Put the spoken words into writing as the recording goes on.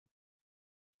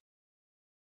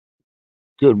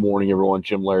Good morning, everyone.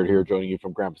 Jim Laird here, joining you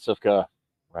from Grand Pacifica,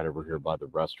 right over here by the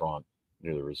restaurant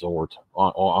near the resort,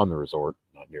 on the resort,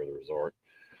 not near the resort.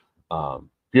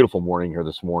 Beautiful morning here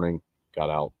this morning. Got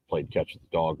out, played catch with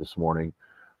the dog this morning.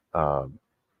 Um,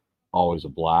 Always a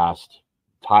blast.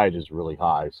 Tide is really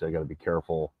high, so I got to be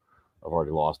careful. I've already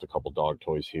lost a couple dog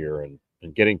toys here, and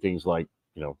getting things like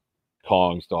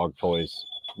tongs, dog toys,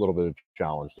 a little bit of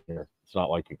challenge here. It's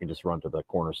not like you can just run to the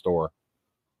corner store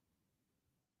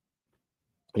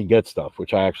and get stuff,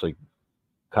 which I actually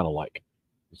kind of like.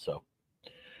 So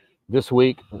this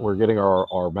week we're getting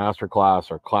our master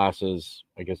class, our classes.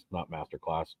 I guess not master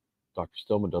class. Dr.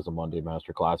 Stillman does a Monday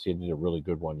master class. He did a really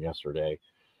good one yesterday.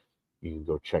 You can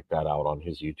go check that out on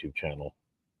his YouTube channel.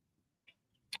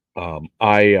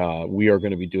 I We are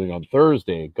going to be doing on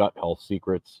Thursday gut health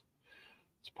secrets.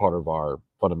 It's part of our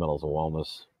fundamentals of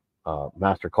wellness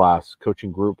master class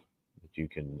coaching group. You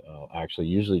can actually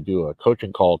usually do a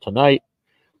coaching call tonight,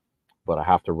 but I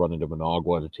have to run into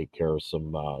Managua to take care of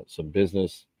some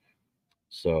business.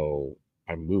 So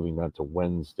I'm moving that to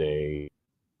Wednesday,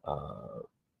 uh,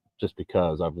 just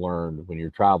because I've learned when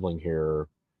you're traveling here,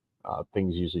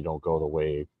 things usually don't go the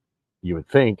way you would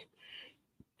think.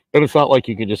 And it's not like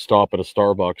you can just stop at a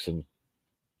Starbucks and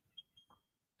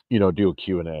do a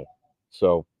Q&A.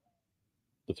 So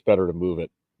it's better to move it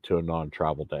to a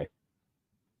non-travel day.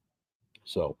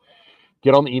 So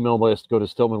get on the email list. Go to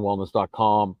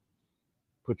stillmanwellness.com.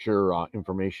 Put your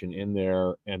information in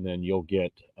there, and then you'll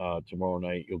get tomorrow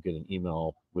night. You'll get an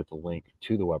email with a link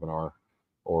to the webinar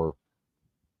or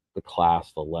the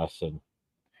class, the lesson.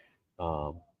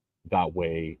 That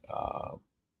way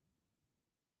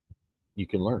you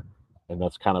can learn. And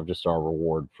that's kind of just our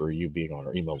reward for you being on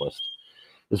our email list.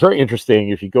 It's very interesting.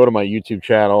 If you go to my YouTube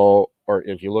channel, or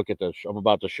if you look at I'm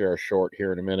about to share a short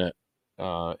here in a minute.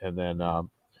 And then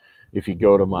if you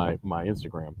go to my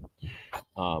Instagram,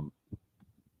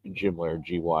 Jim Laird,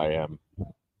 GYM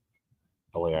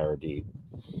LAIRD.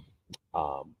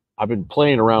 I've been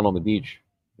playing around on the beach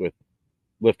with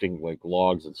lifting like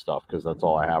logs and stuff, because that's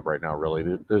all I have right now,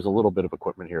 really. There's a little bit of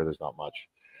equipment here. There's not much.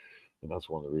 And that's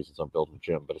one of the reasons I'm building a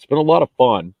gym. But it's been a lot of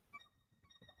fun.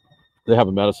 They have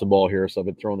a medicine ball here, so I've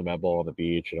been throwing the med ball on the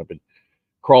beach, and I've been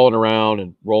crawling around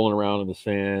and rolling around in the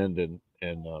sand and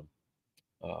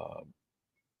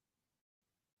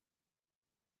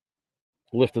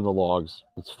lifting the logs.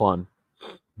 It's fun.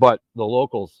 But the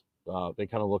locals, they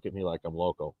kind of look at me like I'm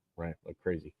loco, right? Like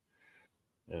crazy.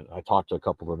 And I talked to a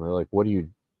couple of them. They're like, "What are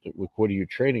you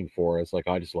training for?" It's like,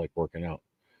 I just like working out.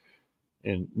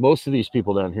 And most of these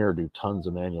people down here do tons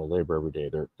of manual labor every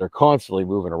day. They're constantly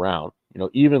moving around.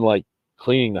 Even like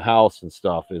cleaning the house and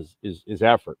stuff is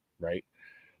effort, right?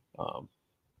 Um,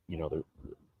 they're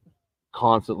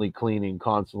constantly cleaning,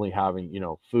 constantly having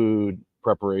food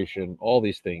preparation, all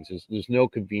these things. There's no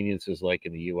conveniences like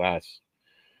in the U.S.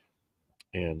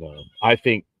 And I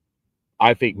think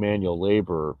manual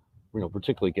labor,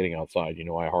 particularly getting outside.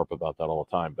 I harp about that all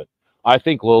the time, but I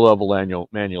think low-level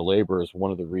manual labor is one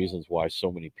of the reasons why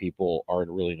so many people are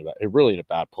really in a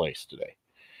bad place today.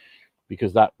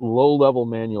 Because that low-level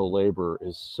manual labor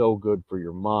is so good for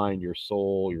your mind, your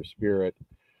soul, your spirit.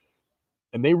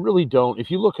 And they really don't. If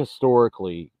you look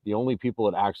historically, the only people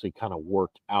that actually kind of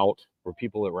worked out were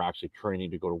people that were actually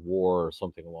training to go to war or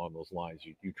something along those lines.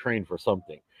 You train for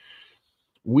something.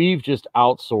 We've just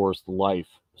outsourced life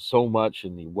so much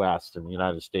in the West and the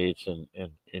United States and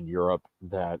in Europe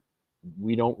that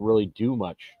we don't really do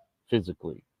much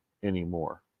physically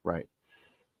anymore, right?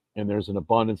 And there's an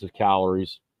abundance of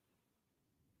calories,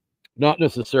 not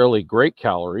necessarily great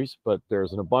calories, but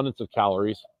there's an abundance of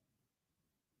calories.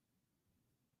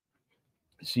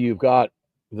 So you've got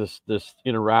this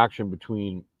interaction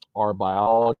between our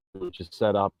biology, which is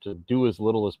set up to do as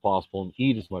little as possible and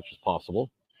eat as much as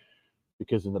possible.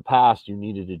 Because in the past, you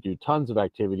needed to do tons of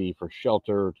activity for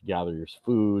shelter, to gather your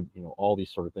food, all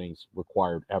these sort of things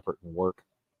required effort and work.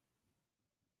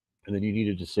 And then you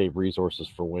needed to save resources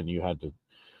for when you had to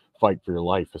fight for your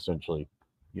life, essentially,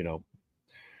 you know.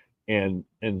 And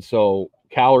so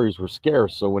calories were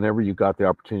scarce. So whenever you got the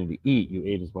opportunity to eat, you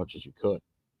ate as much as you could.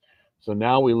 So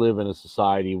now we live in a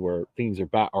society where things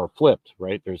are flipped,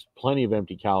 right? There's plenty of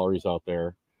empty calories out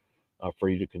there for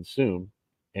you to consume,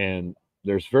 and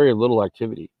there's very little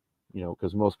activity,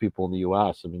 because most people in the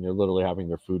U.S., I mean, they're literally having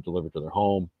their food delivered to their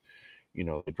home.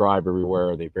 They drive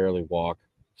everywhere, they barely walk.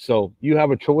 So you have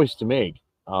a choice to make,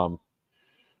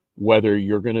 whether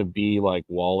you're going to be like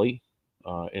Wally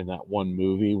in that one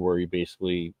movie where you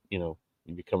basically, you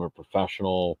become a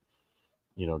professional,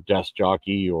 desk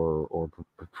jockey or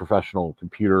professional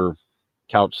computer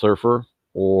couch surfer,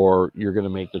 or you're going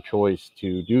to make the choice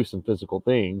to do some physical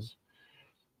things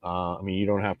I mean, you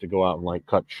don't have to go out and like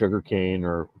cut sugarcane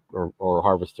or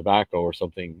harvest tobacco or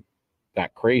something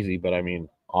that crazy, but I mean,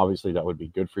 obviously that would be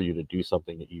good for you to do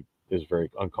something that you is very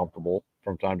uncomfortable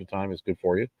from time to time is good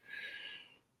for you.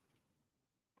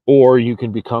 Or you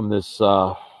can become this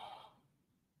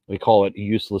they call it a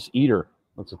useless eater.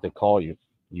 That's what they call you,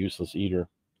 useless eater,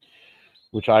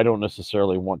 which I don't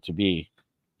necessarily want to be.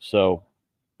 So,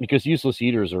 because useless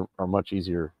eaters are much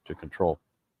easier to control,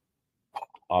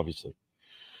 obviously.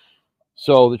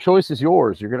 So the choice is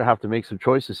yours. You're going to have to make some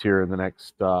choices here in the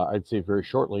next, I'd say, very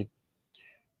shortly.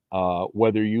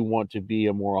 Whether you want to be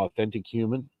a more authentic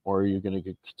human, or you're going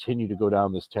to continue to go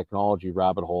down this technology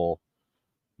rabbit hole,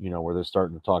 where they're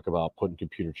starting to talk about putting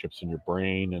computer chips in your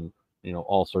brain and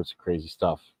all sorts of crazy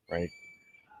stuff, right?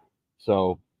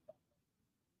 So,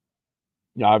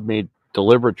 I've made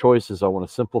deliberate choices. I want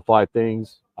to simplify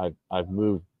things. I've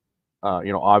moved.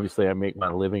 Obviously, I make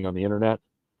my living on the internet,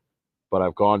 but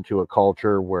I've gone to a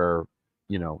culture where,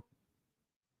 you know,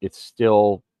 it's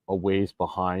still a ways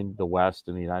behind the West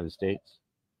in the United States.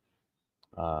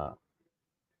 Uh,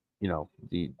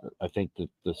 the I think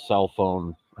the cell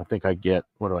phone. I think I get,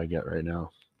 what do I get right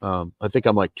now? I think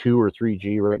I'm like 2 or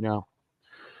 3G right now,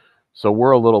 so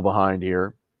we're a little behind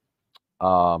here,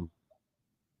 um,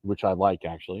 which I like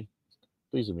actually.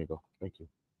 Please, amigo, thank you.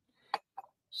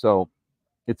 So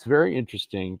it's very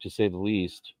interesting to say the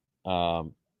least.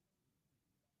 Um,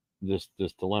 this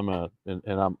dilemma, and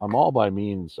I'm all by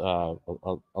means. I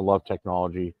love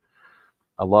technology.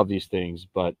 I love these things,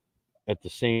 but at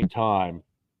the same time,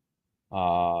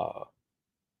 uh,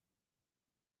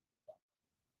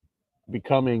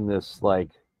 becoming this like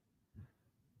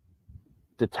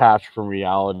detached from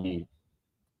reality.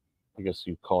 I guess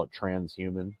you call it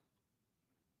transhuman.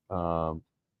 Um,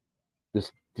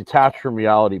 this detached from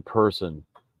reality person.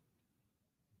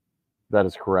 That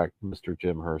is correct, Mr.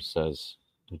 Jim Hurst says.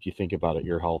 If you think about it,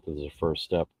 your health is a first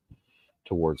step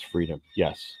towards freedom.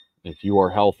 Yes, if you are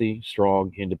healthy,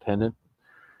 strong, independent,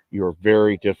 you are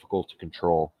very difficult to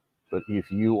control. But if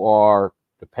you are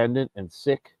dependent and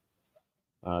sick,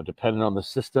 dependent on the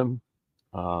system,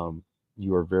 um,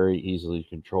 you are very easily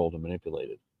controlled and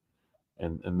manipulated.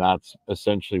 And that's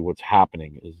essentially what's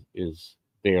happening is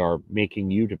they are making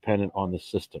you dependent on the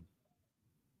system.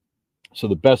 So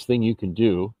the best thing you can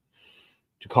do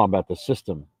to combat the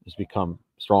system is become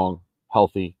strong,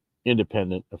 healthy,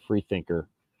 independent, a free thinker.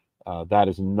 That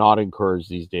is not encouraged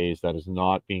these days. That is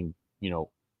not being,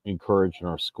 encouraged in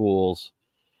our schools.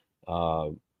 Uh,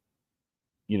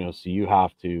 so you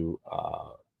have to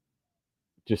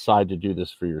decide to do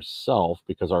this for yourself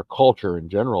because our culture in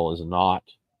general is not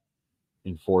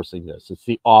enforcing this. It's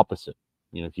the opposite.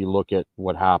 If you look at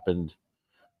what happened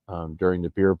during the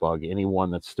beer bug,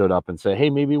 anyone that stood up and said, "Hey,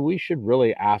 maybe we should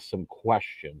really ask some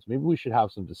questions. Maybe we should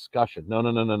have some discussion." No,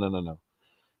 no, no, no, no, no, no.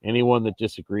 Anyone that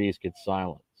disagrees gets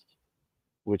silenced,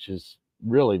 which is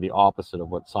really the opposite of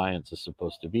what science is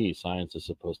supposed to be. Science is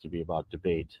supposed to be about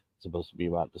debate. It's supposed to be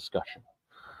about discussion.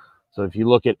 So if you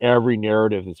look at every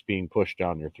narrative that's being pushed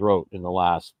down your throat in the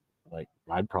last, like,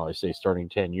 I'd probably say starting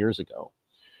 10 years ago,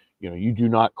 you do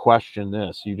not question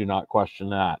this, you do not question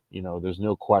that. There's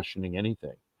no questioning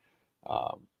anything.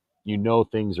 Um,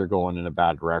 things are going in a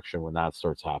bad direction when that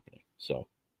starts happening. So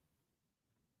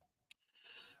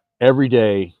every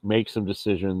day, make some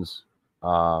decisions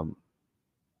um,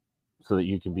 so that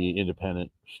you can be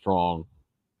independent, strong.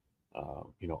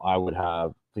 I would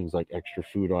have things like extra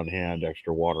food on hand,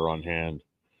 extra water on hand.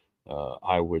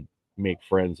 I would make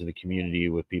friends in the community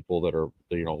with people that are,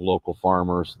 local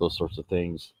farmers, those sorts of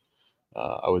things.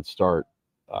 I would start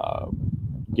uh,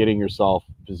 getting yourself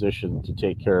positioned to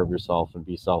take care of yourself and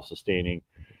be self-sustaining,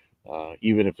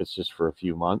 even if it's just for a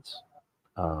few months.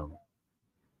 Um,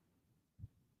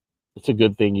 it's a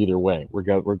good thing either way,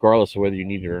 regardless of whether you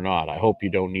need it or not. I hope you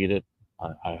don't need it.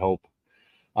 I hope.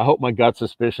 I hope my gut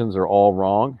suspicions are all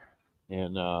wrong,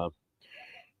 and I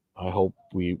hope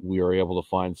we are able to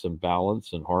find some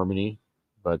balance and harmony.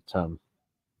 But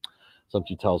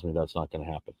something tells me that's not going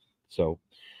to happen. So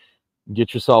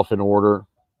get yourself in order.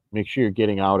 Make sure you're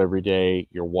getting out every day.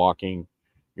 You're walking.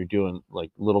 You're doing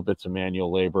like little bits of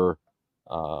manual labor.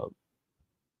 Uh,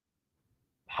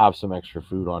 have some extra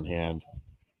food on hand.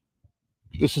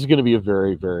 This is going to be a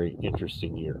very, very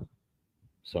interesting year.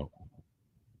 So,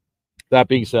 that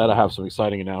being said, I have some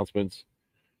exciting announcements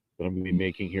that I'm going to be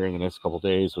making here in the next couple of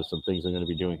days with some things I'm going to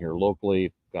be doing here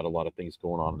locally. Got a lot of things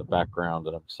going on in the background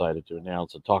that I'm excited to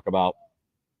announce and talk about.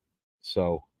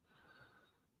 So,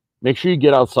 make sure you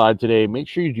get outside today. Make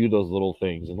sure you do those little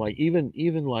things, and like even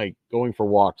like going for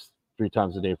walks 3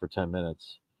 times a day for 10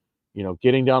 minutes.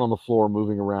 Getting down on the floor,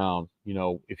 moving around.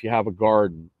 if you have a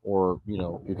garden, or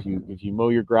if you mow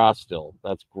your grass still,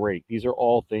 that's great. These are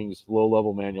all things, low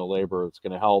level manual labor, that's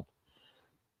going to help.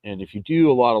 And if you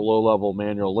do a lot of low level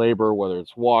manual labor, whether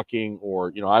it's walking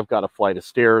or, I've got a flight of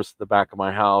stairs at the back of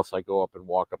my house, I go up and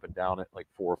walk up and down it like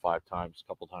 4 or 5 times, a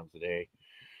couple times a day.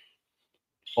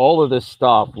 All of this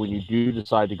stuff, when you do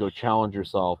decide to go challenge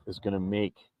yourself, is going to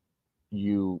make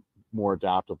you more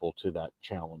adaptable to that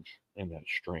challenge and that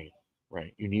strain,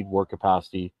 right? You need work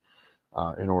capacity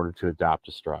in order to adapt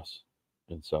to stress.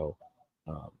 And so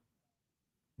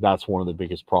that's one of the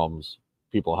biggest problems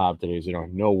people have today, is they don't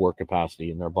have no work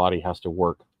capacity, and their body has to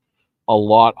work a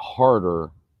lot harder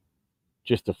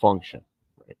just to function.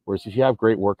 Right? Whereas if you have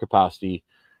great work capacity,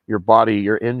 your body,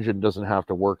 your engine doesn't have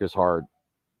to work as hard.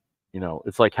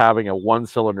 It's like having a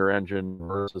 1-cylinder engine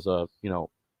versus a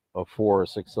 4 or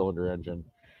 6-cylinder engine.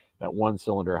 That 1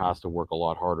 cylinder has to work a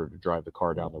lot harder to drive the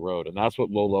car down the road. And that's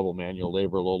what low level manual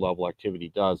labor, low level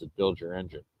activity does. It builds your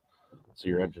engine, so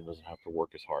your engine doesn't have to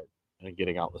work as hard. And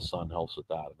getting out in the sun helps with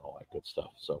that and all that good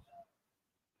stuff. So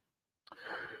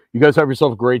you guys have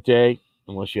yourself a great day,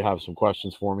 unless you have some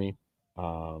questions for me.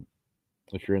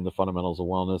 If you're in the fundamentals of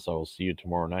wellness, I will see you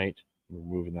tomorrow night.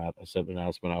 We're moving that. I sent an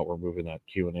announcement out. We're moving that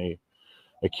Q&A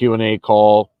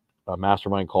call, a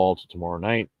mastermind call, to tomorrow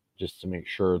night, just to make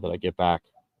sure that I get back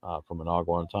from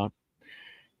Managua on time.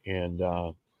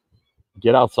 And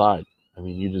get outside. I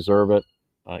mean, you deserve it.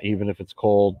 Even if it's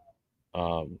cold,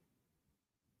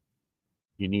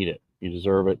 you need it. You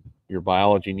deserve it. Your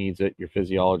biology needs it. Your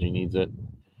physiology needs it.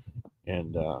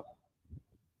 And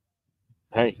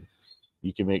hey,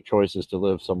 you can make choices to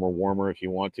live somewhere warmer if you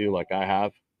want to, like I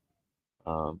have.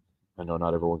 I know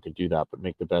not everyone can do that, but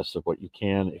make the best of what you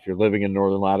can. If you're living in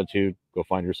northern latitude, go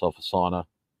find yourself a sauna.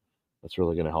 That's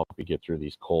really going to help you get through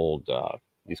these cold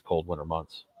winter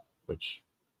months. Which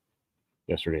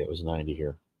yesterday it was 90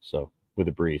 here, so with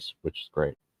a breeze, which is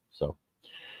great. So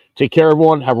take care,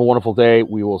 everyone. Have a wonderful day.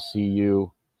 We will see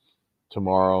you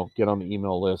tomorrow. Get on the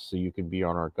email list so you can be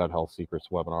on our Gut Health Secrets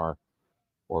webinar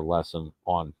or lesson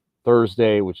on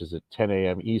Thursday, which is at 10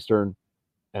 a.m. Eastern.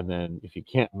 And then if you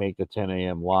can't make the 10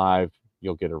 a.m. live,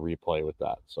 you'll get a replay with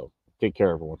that. So take care,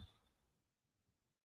 everyone.